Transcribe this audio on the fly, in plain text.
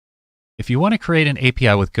If you want to create an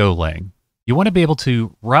API with Golang, you want to be able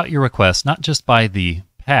to route your request not just by the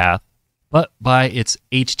path, but by its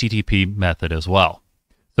HTTP method as well.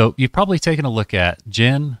 So you've probably taken a look at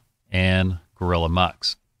Gen and Gorilla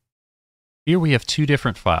Mux. Here we have two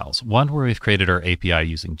different files, one where we've created our API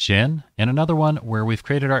using Gen, and another one where we've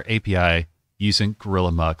created our API using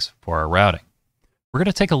Gorilla Mux for our routing. We're going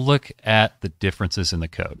to take a look at the differences in the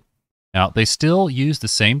code. Now, they still use the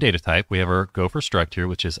same data type. We have our Gopher struct here,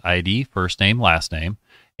 which is ID, first name, last name,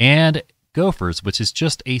 and Gophers, which is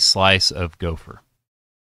just a slice of Gopher.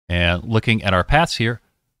 And looking at our paths here,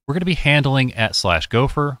 we're going to be handling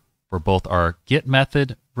 @/Gopher for both our get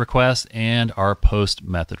method request and our post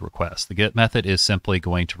method request. The get method is simply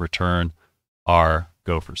going to return our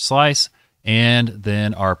Gopher slice, and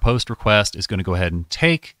then our post request is going to go ahead and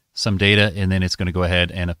take some data, and then it's going to go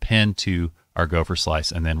ahead and append to our Gopher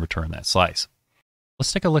slice and then return that slice.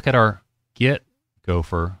 Let's take a look at our get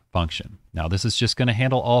Gopher function. Now this is just going to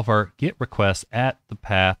handle all of our get requests at the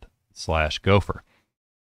path/Gopher.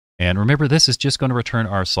 And remember, this is just going to return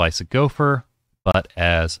our slice of Gopher, but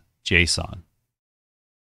as JSON.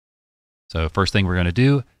 So first thing we're going to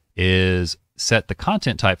do is set the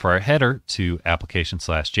content type for our header to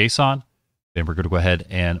application/JSON. Then we're going to go ahead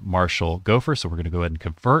and marshal Gopher. So we're going to go ahead and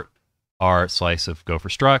convert our slice of Gopher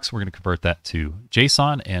structs. We're going to convert that to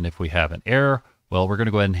JSON. And if we have an error, well, we're going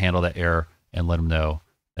to go ahead and handle that error and let them know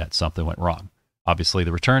that something went wrong. Obviously,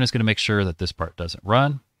 the return is going to make sure that this part doesn't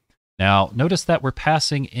run. Now, notice that we're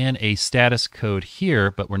passing in a status code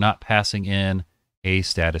here, but we're not passing in a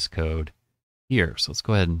status code here. So let's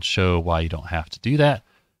go ahead and show why you don't have to do that.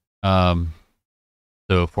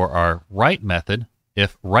 So for our write method,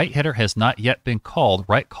 if write header has not yet been called,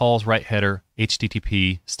 write calls write header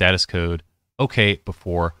HTTP status code OK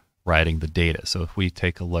before writing the data. So if we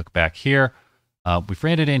take a look back here, we've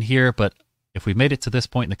ran it in here, but if we made it to this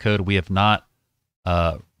point in the code, we have not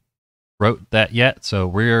wrote that yet. So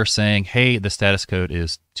we're saying, hey, the status code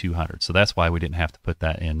is 200. So that's why we didn't have to put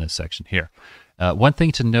that in this section here. One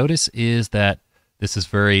thing to notice is that this is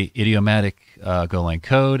very idiomatic Golang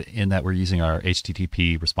code in that we're using our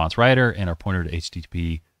HTTP response writer and our pointer to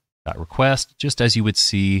HTTP.request, just as you would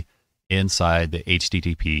see inside the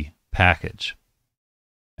HTTP package.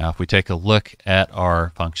 Now, if we take a look at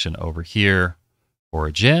our function over here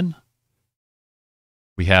for Gen,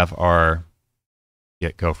 we have our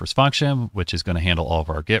get Gophers function, which is going to handle all of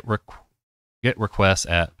our get requests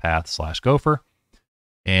at path/Gopher.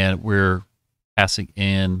 And we're passing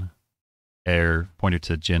in a pointer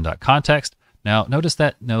to gen.context. Now, notice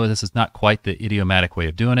that, no, this is not quite the idiomatic way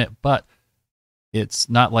of doing it, but it's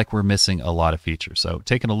not like we're missing a lot of features. So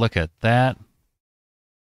taking a look at that,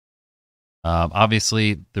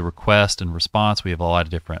 obviously the request and response, we have a lot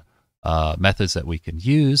of different methods that we can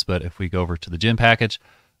use, but if we go over to the gen package,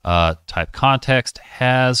 type context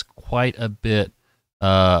has quite a bit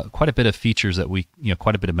of features that we,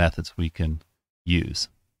 quite a bit of methods we can use.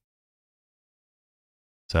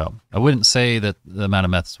 So I wouldn't say that the amount of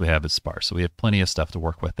methods we have is sparse. So we have plenty of stuff to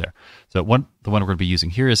work with there. So the one we're going to be using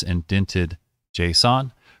here is indented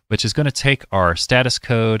JSON, which is going to take our status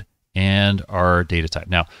code and our data type.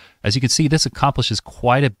 Now, as you can see, this accomplishes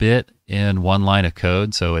quite a bit in one line of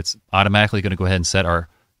code. So it's automatically going to go ahead and set our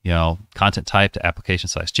content type to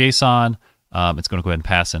application/JSON. It's going to go ahead and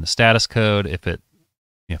pass in a status code. If it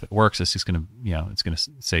works, it's just going to it's going to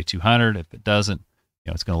say 200. If it doesn't,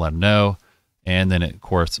 it's going to let them know. And then it, of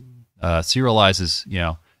course, serializes,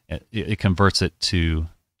 it converts it to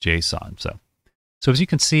JSON. So as you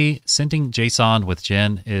can see, sending JSON with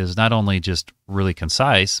Gen is not only just really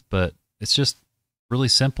concise, but it's just really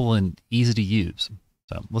simple and easy to use.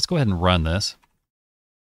 So let's go ahead and run this.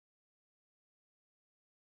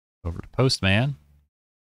 Over to Postman.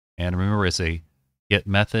 And remember, it's a get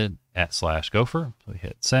method @/Gopher. So we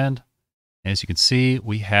hit send. And as you can see,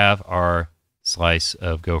 we have our slice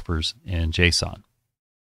of Gophers in JSON.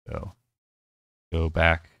 So go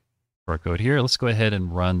back to our code here. Let's go ahead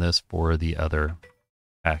and run this for the other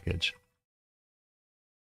package.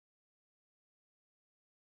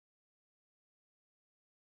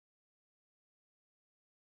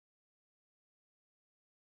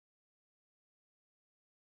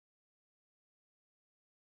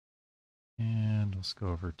 And let's go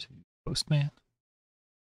over to Postman.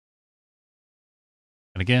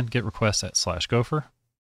 And again, get request @/Gopher.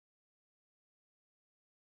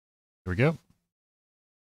 Here we go.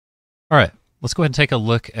 All right, let's go ahead and take a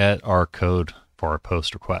look at our code for our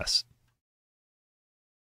post request.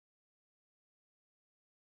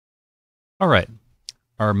 All right,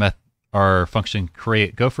 our function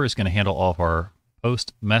create Gopher is going to handle all of our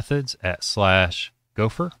post methods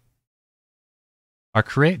 @/Gopher. Our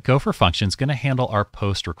create gopher function is going to handle our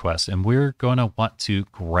post request, and we're going to want to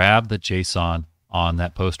grab the JSON on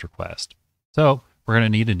that post request. So we're going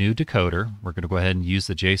to need a new decoder. We're going to go ahead and use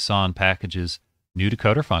the JSON package's new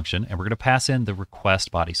decoder function, and we're going to pass in the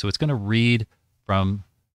request body. So it's going to read from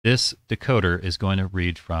this decoder is going to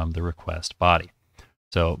read from the request body.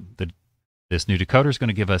 So this new decoder is going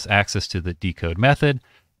to give us access to the decode method.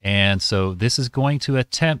 And so this is going to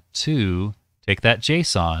attempt to take that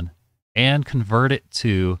JSON and convert it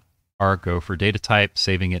to our Gopher data type,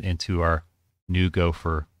 saving it into our new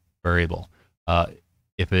Gopher variable.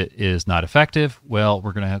 If it is not effective, well,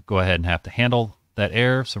 we're going to go ahead and have to handle that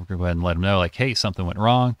error. So we're going to go ahead and let them know, like, hey, something went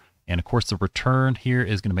wrong. And of course, the return here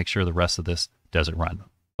is going to make sure the rest of this doesn't run.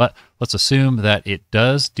 But let's assume that it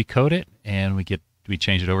does decode it, and we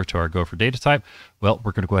change it over to our Gopher data type. Well,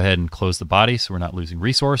 we're going to go ahead and close the body so we're not losing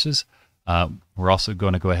resources. We're also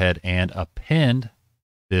going to go ahead and append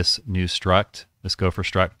this new struct, this Gopher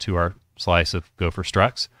struct, to our slice of Gopher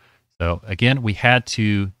structs. So again, we had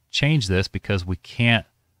to change this because we can't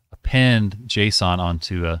append JSON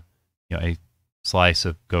onto a slice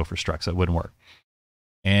of Gopher structs. That wouldn't work.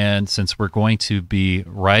 And since we're going to be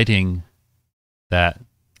writing that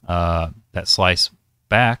slice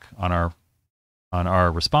back on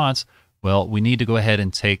our response, well, we need to go ahead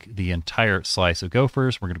and take the entire slice of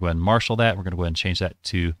Gophers. We're going to go ahead and marshal that. We're going to go ahead and change that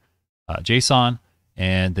to JSON.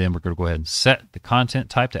 And then we're going to go ahead and set the content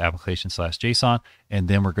type to application/JSON. And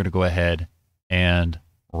then we're going to go ahead and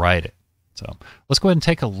write it. So let's go ahead and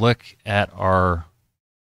take a look at our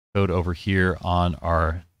code over here on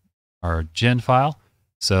our gen file.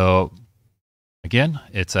 So again,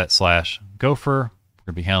 it's at /Gopher. We're going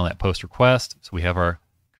to be handling that post request. So we have our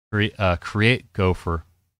create Gopher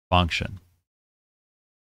function.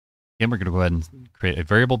 Again, we're going to go ahead and create a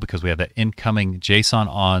variable because we have that incoming JSON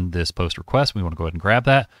on this post request. We want to go ahead and grab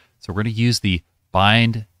that. So we're going to use the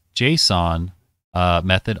bind JSON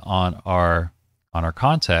method on our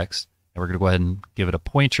context, and we're going to go ahead and give it a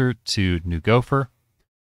pointer to new Gopher.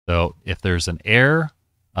 So if there's an error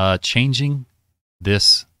changing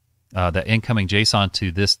this that incoming JSON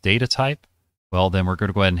to this data type, well, then we're going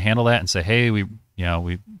to go ahead and handle that and say, hey, we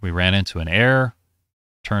ran into an error.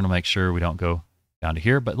 Turn to make sure we don't go down to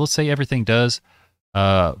here. But let's say everything does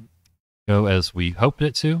go as we hoped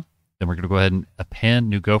it to. Then we're going to go ahead and append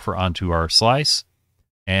new Gopher onto our slice.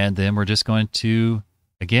 And then we're just going to,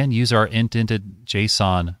 again, use our indented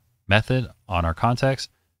JSON method on our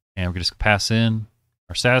context. And we're just pass in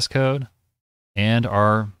our status code and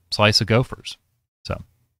our slice of Gophers. So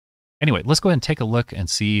anyway, let's go ahead and take a look and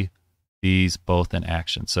see these both in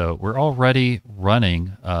action. So we're already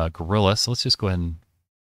running Gorilla. So let's just go ahead and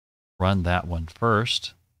run that one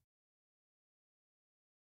first.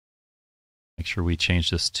 Make sure we change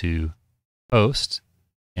this to post.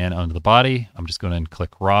 And under the body, I'm just going to click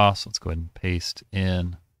raw. So let's go ahead and paste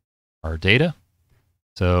in our data.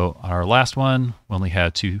 So on our last one, we only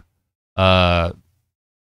had two of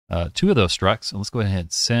those structs. And let's go ahead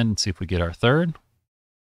and send and see if we get our third.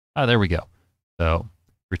 There we go. So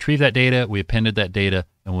retrieve that data, we appended that data,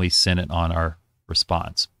 and we sent it on our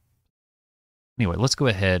response. Anyway, let's go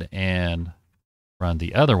ahead and run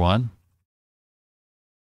the other one.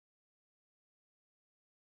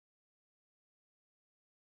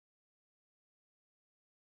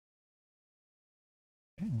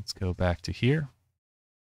 Okay, let's go back to here.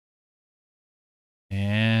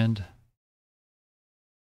 And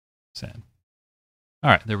send. All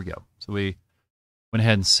right, there we go. So we went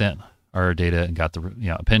ahead and sent our data and got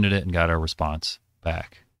appended it and got our response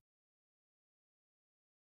back.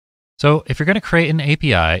 So if you're going to create an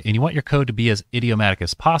API and you want your code to be as idiomatic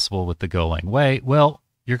as possible with the Golang way, well,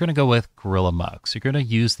 you're going to go with Gorilla Mux. You're going to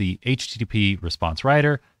use the HTTP response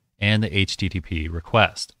writer and the HTTP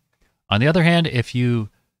request. On the other hand, if you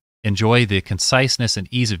enjoy the conciseness and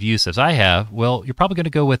ease of use as I have, well, you're probably going to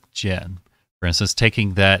go with Gen. For instance,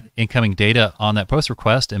 taking that incoming data on that post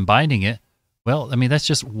request and binding it. Well, I mean, that's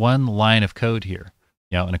just one line of code here,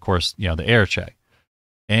 and of course, the error check.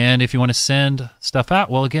 And if you want to send stuff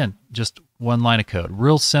out, well, again, just one line of code.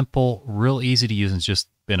 Real simple, real easy to use, and it's just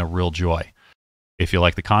been a real joy. If you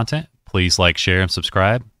like the content, please like, share, and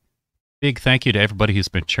subscribe. Big thank you to everybody who's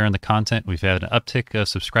been sharing the content. We've had an uptick of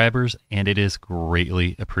subscribers, and it is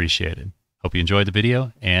greatly appreciated. Hope you enjoyed the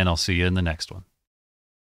video, and I'll see you in the next one.